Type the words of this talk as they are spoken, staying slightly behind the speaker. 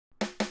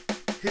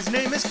His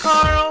name is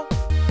Carl,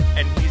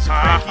 and he's a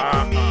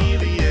cranky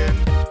chameleon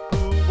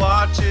who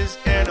watches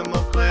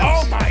animal clips.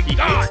 Oh my He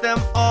God! hates them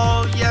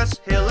all, yes,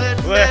 he'll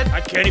admit. I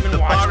can't even the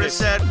watch bar this. is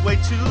set way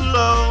too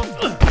low.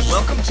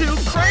 Welcome to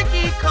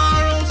Cranky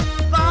Carl's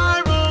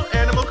Viral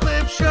Animal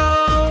Clip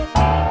Show.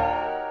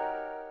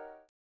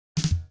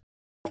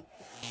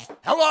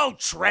 Hello,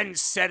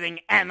 trend-setting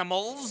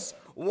animals.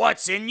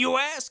 What's in, you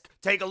ask?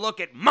 Take a look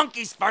at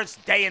Monkey's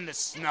first day in the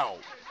snow.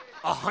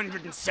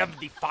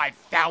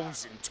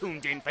 175,000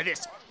 tuned in for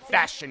this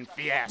fashion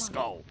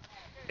fiasco.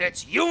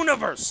 It's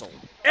universal.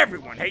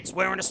 Everyone hates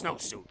wearing a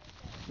snowsuit.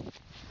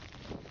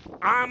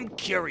 I'm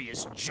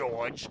curious,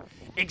 George.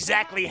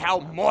 Exactly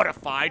how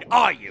mortified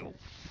are you?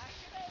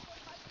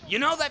 You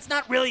know, that's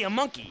not really a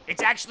monkey.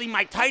 It's actually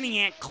my tiny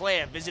Aunt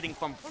Claire visiting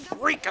from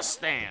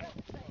Freakistan.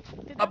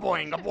 A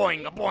boing, a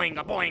boing, a boing,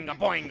 a boing, a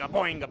boing, a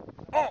boing, a...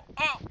 Oh!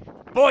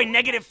 Boy,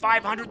 negative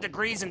 500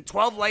 degrees and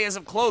 12 layers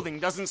of clothing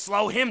doesn't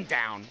slow him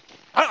down.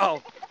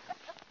 Uh-oh.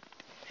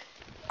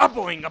 A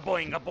boing, a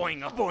boing, a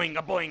boing, a boing,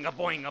 a boing, a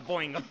boing, a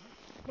boing, a...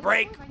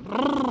 Break.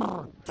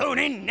 Tune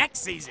in next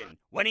season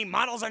when he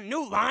models a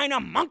new line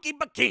of monkey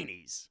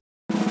bikinis.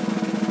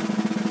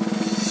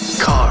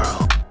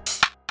 Carl.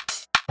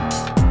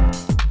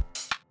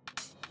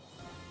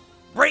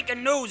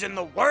 Breaking news in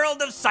the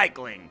world of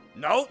cycling.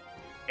 No,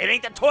 it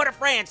ain't the Tour de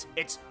France,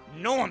 it's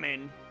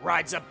Norman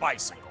rides a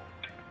bicycle.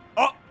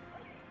 Oh,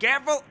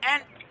 careful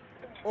and...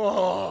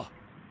 Oh,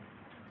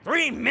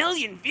 3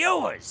 million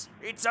viewers.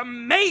 It's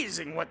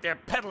amazing what they're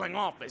peddling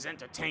off as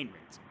entertainment.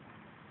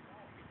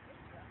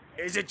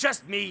 Is it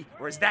just me,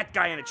 or is that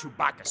guy in a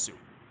Chewbacca suit?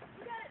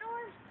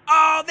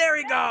 Oh, there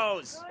he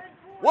goes.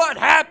 What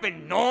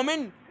happened,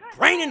 Norman?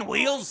 Training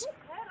wheels?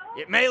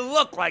 It may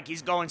look like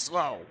he's going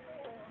slow,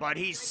 but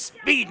he's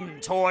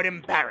speeding toward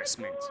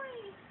embarrassment.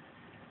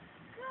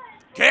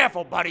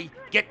 Careful, buddy.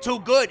 Get too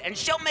good, and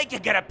she'll make you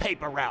get a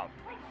paper route.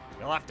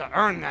 You'll have to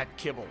earn that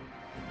kibble.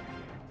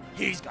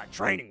 He's got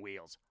training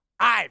wheels.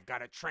 I've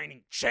got a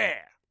training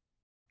chair.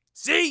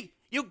 See?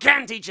 You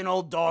can teach an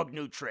old dog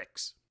new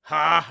tricks.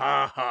 Ha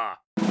ha ha.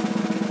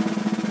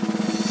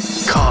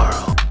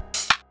 Carl.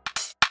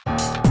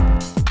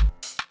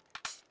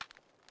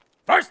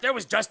 First there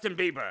was Justin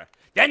Bieber,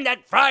 then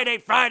that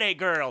Friday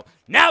girl.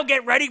 Now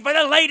get ready for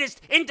the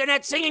latest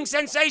internet singing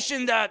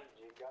sensation, the...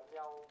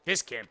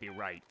 This can't be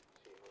right.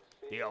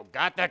 The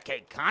Gato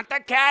que canta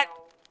cat?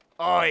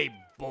 Oi,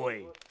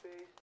 boy.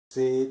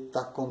 Se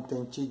tá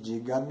contente,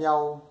 diga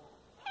miau.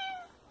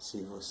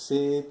 Se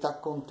você tá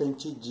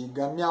contente,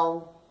 diga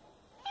miau.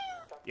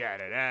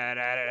 Yada da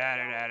da da da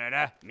da da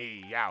da.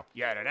 Meow.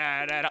 Yada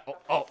da da da.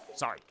 Oh,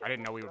 sorry. I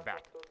didn't know we were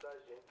back.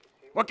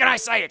 What can I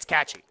say? It's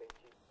catchy.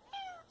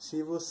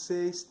 Se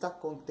você está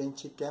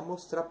contente, quer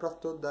mostrar pra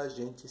toda a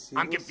gente. Se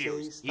I'm você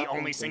confused. está He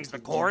only contente, sings the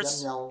diga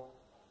chorus? miau.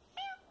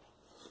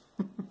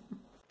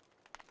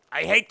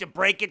 I hate to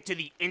break it to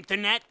the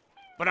internet,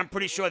 but I'm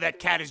pretty sure that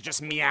cat is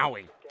just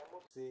meowing.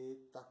 Se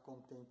tá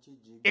contente,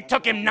 diga It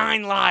took him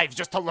 9 lives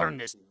just to learn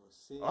this.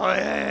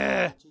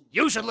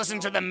 You should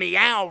listen to the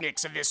meow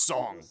mix of this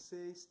song.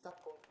 Você está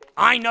contente.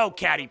 I know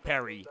Katy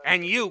Perry,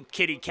 and you,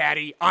 Kitty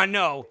Catty, I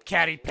know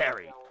Katy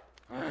Perry.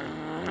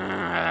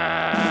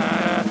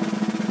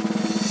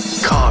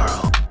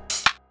 Carl.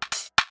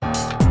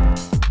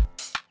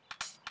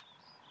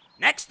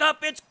 Next up,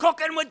 it's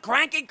Cooking with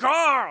Cranky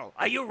Carl.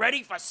 Are you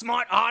ready for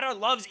Smart Otter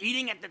Loves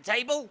Eating at the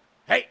Table?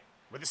 Hey,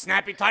 with a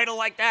snappy title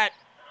like that,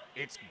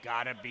 it's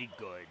gotta be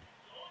good.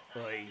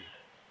 Oy.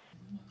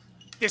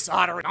 This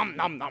otter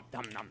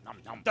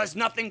does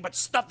nothing but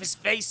stuff his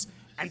face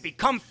and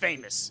become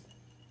famous.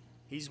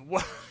 He's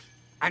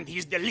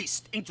the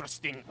least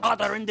interesting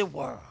otter in the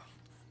world.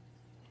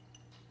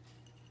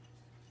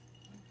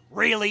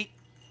 Really?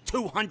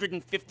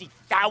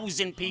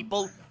 250,000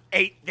 people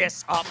ate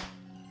this up?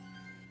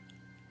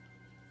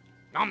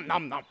 Nom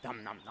nom nom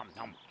nom nom nom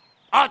nom.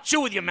 I'll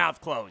chew with your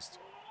mouth closed.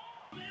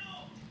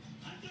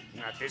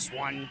 Not this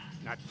one,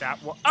 not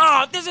that one.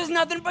 Oh, this is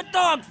nothing but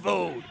dog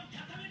food.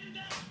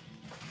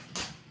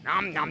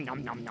 Nom nom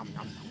nom nom nom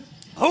nom.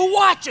 Who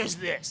watches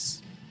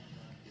this?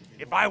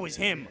 If I was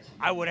him,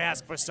 I would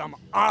ask for some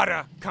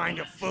otter kind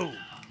of food.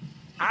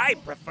 I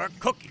prefer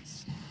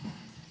cookies.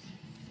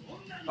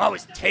 Oh,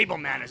 his table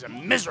manners are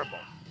miserable.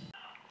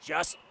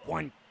 Just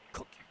one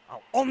cookie.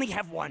 I'll only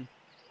have one.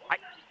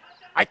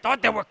 I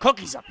thought there were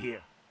cookies up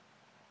here.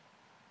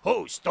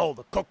 Who stole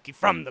the cookie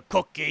from the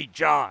cookie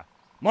jar?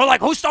 More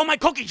like, who stole my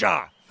cookie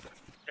jar?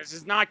 This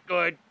is not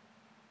good.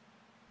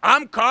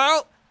 I'm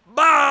Carl.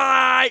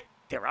 Bye!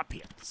 They're up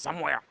here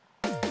somewhere.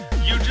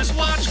 You just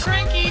watched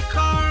Cranky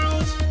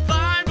Carl's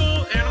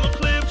Viral Animal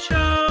Clip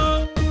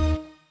Show.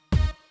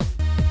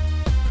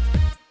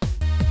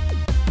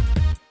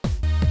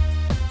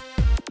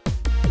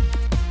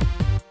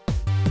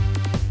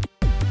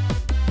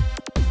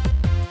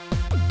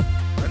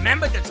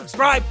 Remember to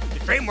subscribe to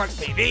DreamWorks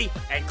TV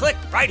and click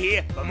right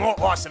here for more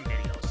awesome videos.